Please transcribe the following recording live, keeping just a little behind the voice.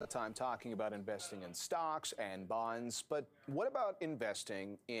time talking about investing in stocks and bonds, but what about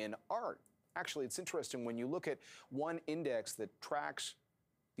investing in art? Actually, it's interesting when you look at one index that tracks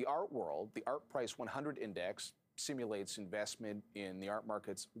the art world, the Art Price 100 Index simulates investment in the art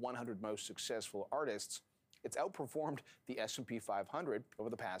market's 100 most successful artists. It's outperformed the S&P 500 over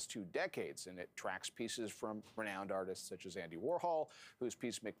the past 2 decades, and it tracks pieces from renowned artists such as Andy Warhol, whose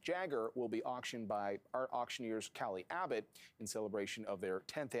piece Mick Jagger will be auctioned by art auctioneers Cowley Abbott in celebration of their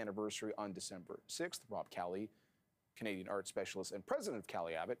 10th anniversary on December 6th. Rob Cowley, Canadian art specialist and president of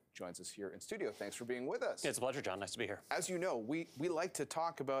Cowley Abbott, joins us here in studio. Thanks for being with us. It's a pleasure, John. Nice to be here. As you know, we like to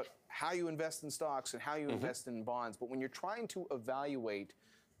talk about how you invest in stocks and how you invest in bonds, but when you're trying to evaluate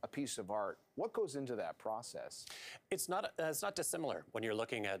a piece of art, what goes into that process? It's not dissimilar when you're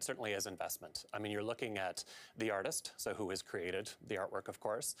looking at, certainly as investment. I mean, you're looking at the artist, so who has created the artwork, of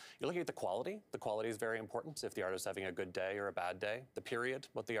course. You're looking at the quality. The quality is very important. If the artist is having a good day or a bad day, the period,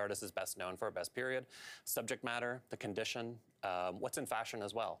 what the artist is best known for, best period, subject matter, the condition, what's in fashion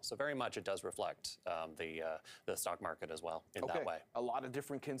as well. So very much it does reflect the stock market as well in that way. A lot of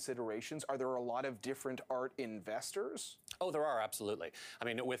different considerations. Are there a lot of different art investors? Oh, there are, absolutely. I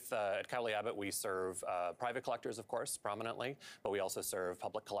mean, at Cowley Abbott, we serve private collectors, of course, prominently, but we also serve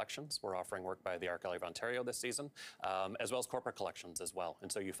public collections. We're offering work by the Art Gallery of Ontario this season, as well as corporate collections as well.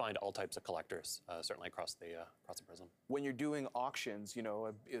 And so you find all types of collectors, certainly across the prism. When you're doing auctions, you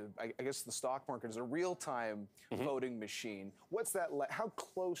know, I guess the stock market is a real-time voting machine. What's that like? How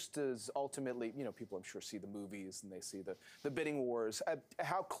close does ultimately, you know, people I'm sure see the movies and they see the bidding wars.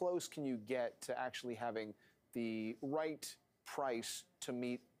 How close can you get to actually having the right price to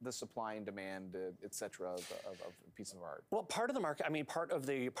meet the supply and demand, et cetera, of a piece of art? Well, part of the market, I mean, part of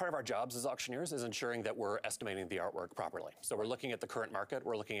our jobs as auctioneers is ensuring that we're estimating the artwork properly. So we're looking at the current market,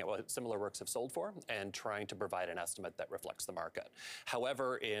 we're looking at what similar works have sold for, and trying to provide an estimate that reflects the market.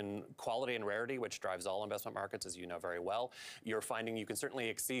 However, in quality and rarity, which drives all investment markets, as you know very well, you're finding you can certainly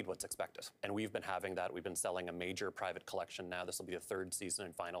exceed what's expected. And we've been having that. We've been selling a major private collection now. This will be the 3rd season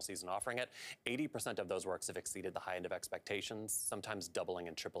and final season offering it. 80% of those works have exceeded the high end of expectations, sometimes doubling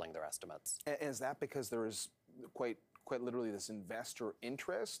and tripling their estimates. And is that because there is quite literally this investor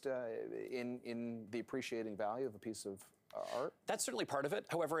interest in the appreciating value of a piece of art? That's certainly part of it.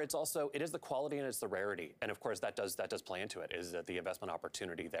 However, it is the quality and it's the rarity. And of course, that does play into it, is that the investment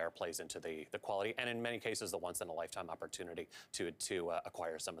opportunity there plays into the quality, and in many cases, the once-in-a-lifetime opportunity to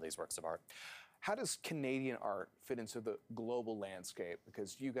acquire some of these works of art. How does Canadian art fit into the global landscape?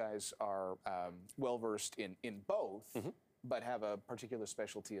 Because you guys are well-versed in both. But have a particular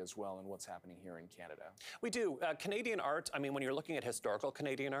specialty as well in what's happening here in Canada. We do. Canadian art, I mean, when you're looking at historical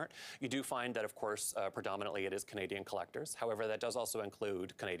Canadian art, you do find that, of course, predominantly it is Canadian collectors. However, that does also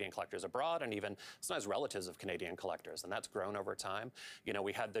include Canadian collectors abroad and even sometimes relatives of Canadian collectors, and that's grown over time. You know,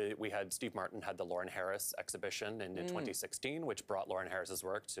 we had Steve Martin had the Lauren Harris exhibition in 2016, which brought Lauren Harris's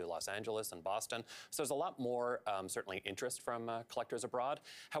work to Los Angeles and Boston. So there's a lot more, certainly, interest from collectors abroad.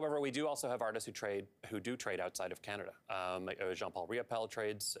 However, we do also have artists who do trade outside of Canada. Jean-Paul Riopel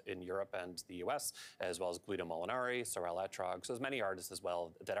trades in Europe and the U.S., as well as Guido Molinari, Sorel Etrog. So there's many artists as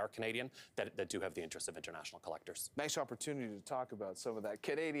well that are Canadian that do have the interest of international collectors. Nice opportunity to talk about some of that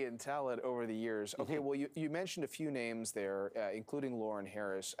Canadian talent over the years. Okay, well, you mentioned a few names there, including Lauren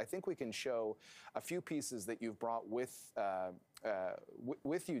Harris. I think we can show a few pieces that you've brought with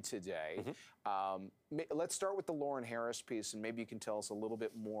you today. Let's start with the Lauren Harris piece, and maybe you can tell us a little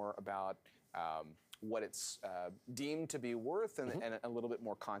bit more about what it's deemed to be worth and a little bit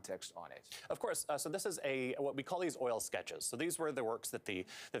more context on it. Of course. So this is what we call these oil sketches. So these were the works that the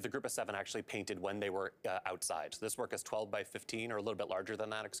group of 7 actually painted when they were outside. So this work is 12 by 15, or a little bit larger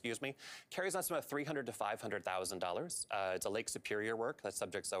than that, excuse me. Carries an estimate of $300,000 to $500,000. It's a Lake Superior work. That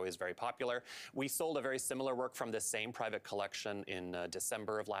subject's always very popular. We sold a very similar work from this same private collection in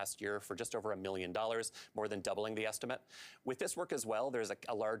December of last year for just over $1 million, more than doubling the estimate. With this work as well, there's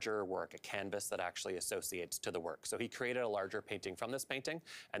a larger work, a canvas that actually associates to the work. So he created a larger painting from this painting,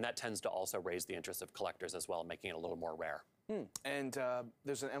 and that tends to also raise the interest of collectors as well, making it a little more rare. And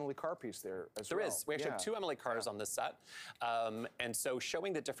there's an Emily Carr piece there as well. There is. We actually have 2 Emily Carrs on this set. And so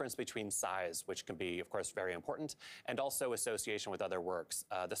showing the difference between size, which can be, of course, very important, and also association with other works.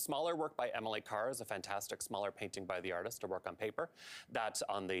 The smaller work by Emily Carr is a fantastic smaller painting by the artist, a work on paper. That's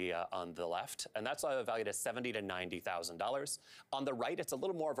on the left, and that's valued at $70,000 to $90,000. On the right, it's a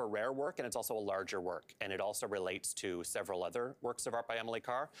little more of a rare work, and it's also a larger work, and it also relates to several other works of art by Emily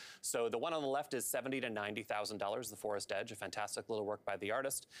Carr. So the one on the left is $70,000 to $90,000, The Forest Edge, a fantastic little work by the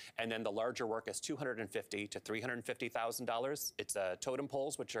artist. And then the larger work is $250,000 to $350,000. It's totem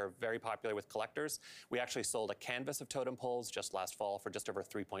poles, which are very popular with collectors. We actually sold a canvas of totem poles just last fall for just over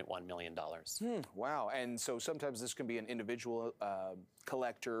 $3.1 million. Wow. And so sometimes this can be an individual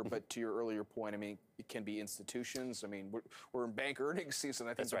collector, but to your earlier point, I mean, it can be institutions. I mean, we're in bank earnings season.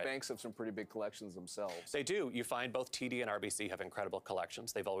 I think the banks have some pretty big collections themselves. They do. You find both TD and RBC have incredible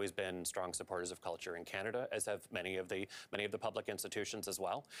collections. They've always been strong supporters of culture in Canada, as have many of the public institutions as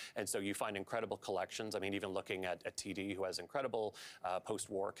well. And so you find incredible collections. I mean, even looking at TD, who has incredible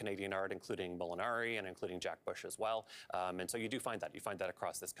post-war Canadian art, including Molinari and including Jack Bush as well. And so you do find that. You find that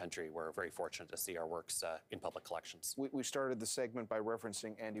across this country. We're very fortunate to see our works in public collections. We started the segment by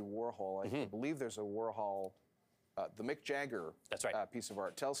referencing Andy Warhol. I believe there's a Warhol, the Mick Jagger piece of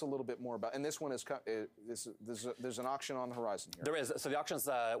art. Tell us a little bit more about, and this one is, there's an auction on the horizon here. There is. So the auction's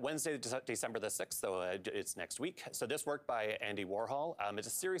Wednesday, December the 6th, so it's next week. So this work by Andy Warhol, it's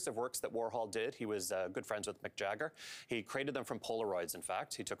a series of works that Warhol did. He was good friends with Mick Jagger. He created them from Polaroids, in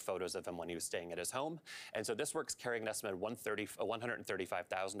fact. He took photos of him when he was staying at his home. And so this work's carrying an estimate of $135,000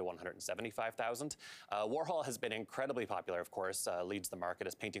 to $175,000. Warhol has been incredibly popular, of course, leads the market.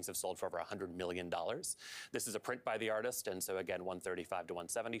 His paintings have sold for over $100 million. This is a print by the artist, and so again, $135,000 to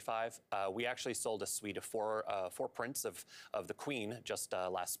 $175,000. We actually sold a suite of four prints of the Queen just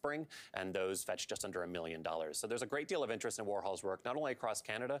last spring, and those fetched just under $1 million. So there's a great deal of interest in Warhol's work, not only across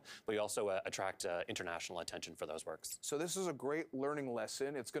Canada, but we also attract international attention for those works. So this is a great learning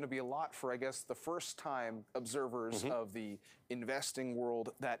lesson. It's going to be a lot for, I guess, the first-time observers of the investing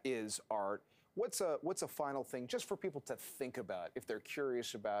world that is art. What's a final thing just for people to think about if they're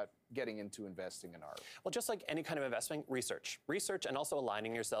curious about getting into investing in art? Well, just like any kind of investing, research, and also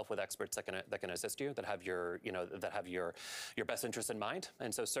aligning yourself with experts that can assist you, that have your best interest in mind.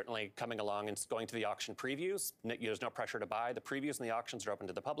 And so certainly coming along and going to the auction previews. There's no pressure to buy. The previews and the auctions are open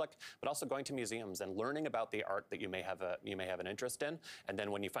to the public, but also going to museums and learning about the art that you may have an interest in. And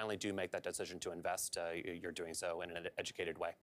then when you finally do make that decision to invest, you're doing so in an educated way.